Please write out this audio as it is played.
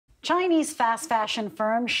Chinese fast fashion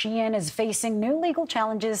firm Shein is facing new legal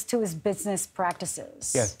challenges to its business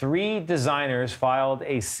practices. Yeah, 3 designers filed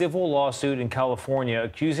a civil lawsuit in California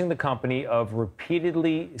accusing the company of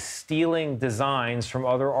repeatedly stealing designs from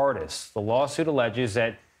other artists. The lawsuit alleges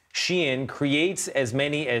that Shein creates as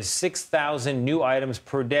many as 6,000 new items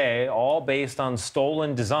per day, all based on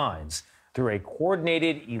stolen designs, through a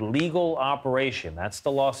coordinated illegal operation. That's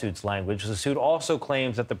the lawsuit's language. The suit also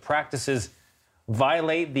claims that the practices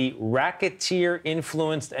violate the Racketeer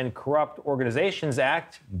Influenced and Corrupt Organizations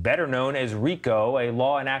Act, better known as RICO, a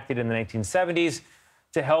law enacted in the 1970s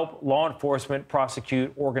to help law enforcement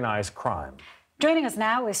prosecute organized crime. Joining us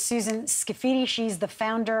now is Susan Scafidi. She's the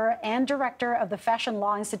founder and director of the Fashion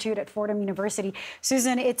Law Institute at Fordham University.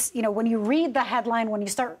 Susan, it's, when you read the headline, when you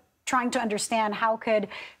start trying to understand how could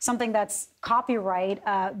something that's copyright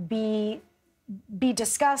be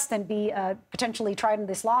discussed and be potentially tried in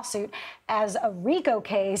this lawsuit as a RICO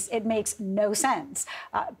case, it makes no sense.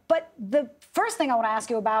 But the first thing I want to ask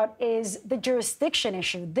you about is the jurisdiction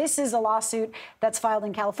issue. This is a lawsuit that's filed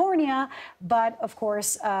in California, but of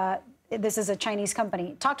course, this is a Chinese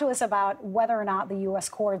company. Talk to us about whether or not the U.S.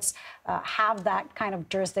 courts have that kind of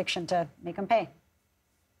jurisdiction to make them pay.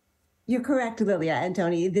 You're correct, Lilia and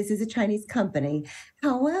Tony. This is a Chinese company.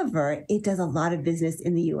 However, it does a lot of business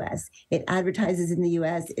in the U.S. It advertises in the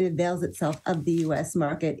U.S. It avails itself of the U.S.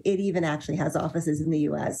 market. It even actually has offices in the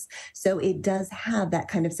U.S. So it does have that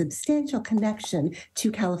kind of substantial connection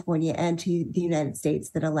to California and to the United States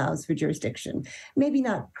that allows for jurisdiction. Maybe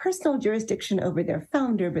not personal jurisdiction over their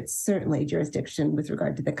founder, but certainly jurisdiction with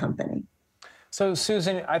regard to the company. So,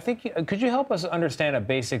 Susan, I think, could you help us understand a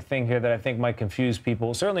basic thing here that I think might confuse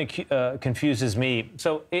people, certainly confuses me.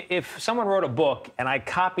 So if someone wrote a book and I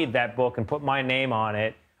copied that book and put my name on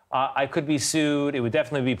it, I could be sued. It would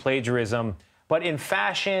definitely be plagiarism. But in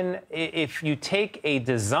fashion, if you take a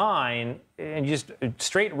design and you just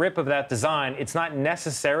straight rip of that design, it's not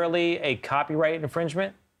necessarily a copyright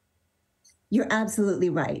infringement? You're absolutely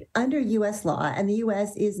right. Under U.S. law, and the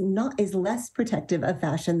U.S. is less protective of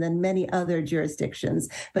fashion than many other jurisdictions,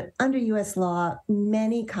 but under U.S. law,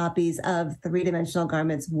 many copies of three-dimensional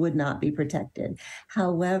garments would not be protected.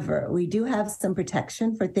 However, we do have some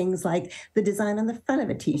protection for things like the design on the front of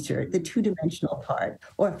a T-shirt, the two-dimensional part,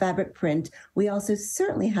 or fabric print. We also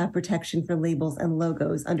certainly have protection for labels and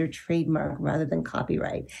logos under trademark rather than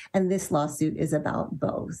copyright. And this lawsuit is about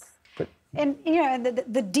both. And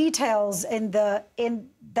the details that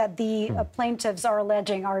the plaintiffs are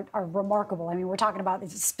alleging are remarkable. I mean, we're talking about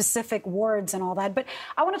specific words and all that. But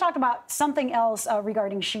I want to talk about something else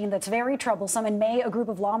regarding Shein that's very troublesome. In May, a group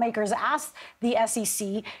of lawmakers asked the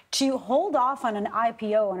SEC to hold off on an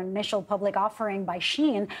IPO, an initial public offering by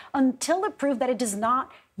Shein, until it proved that it does not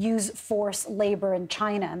use forced labor in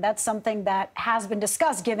China. And that's something that has been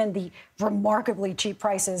discussed given the remarkably cheap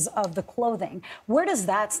prices of the clothing. Where does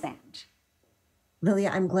that stand?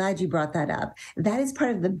 Lilia, I'm glad you brought that up. That is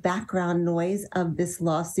part of the background noise of this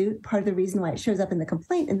lawsuit. Part of the reason why it shows up in the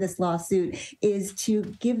complaint in this lawsuit is to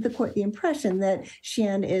give the court the impression that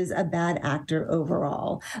Shein is a bad actor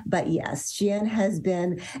overall. But yes, Shein has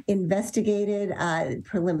been investigated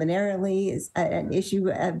preliminarily.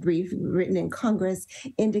 A brief written in Congress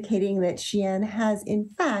indicating that Shein has in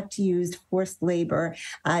fact used forced labor,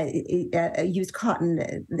 used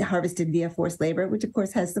cotton harvested via forced labor, which of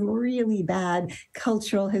course has some really bad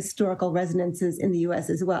cultural, historical resonances in the U.S.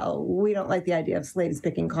 as well. We don't like the idea of slaves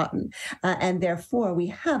picking cotton. And therefore, we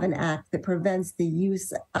have an act that prevents the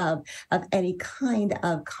use of any kind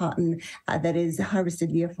of cotton that is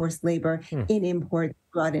harvested via forced labor in imports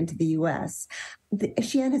brought into the U.S.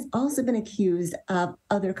 Shein has also been accused of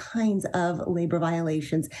other kinds of labor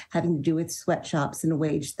violations having to do with sweatshops and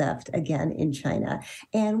wage theft, again, in China.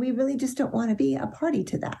 And we really just don't want to be a party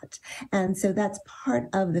to that. And so that's part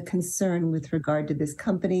of the concern with regard to this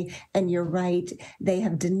company. And you're right, they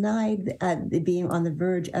have denied being on the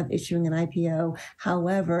verge of issuing an IPO.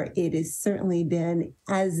 However, it has certainly been,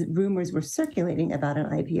 as rumors were circulating about an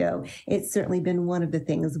IPO, it's certainly been one of the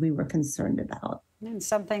things we were concerned about. And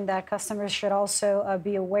something that customers should also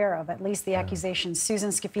be aware of, at least the accusations.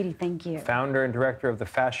 Susan Scafidi, thank you. Founder and director of the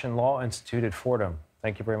Fashion Law Institute at Fordham.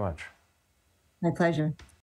 Thank you very much. My pleasure.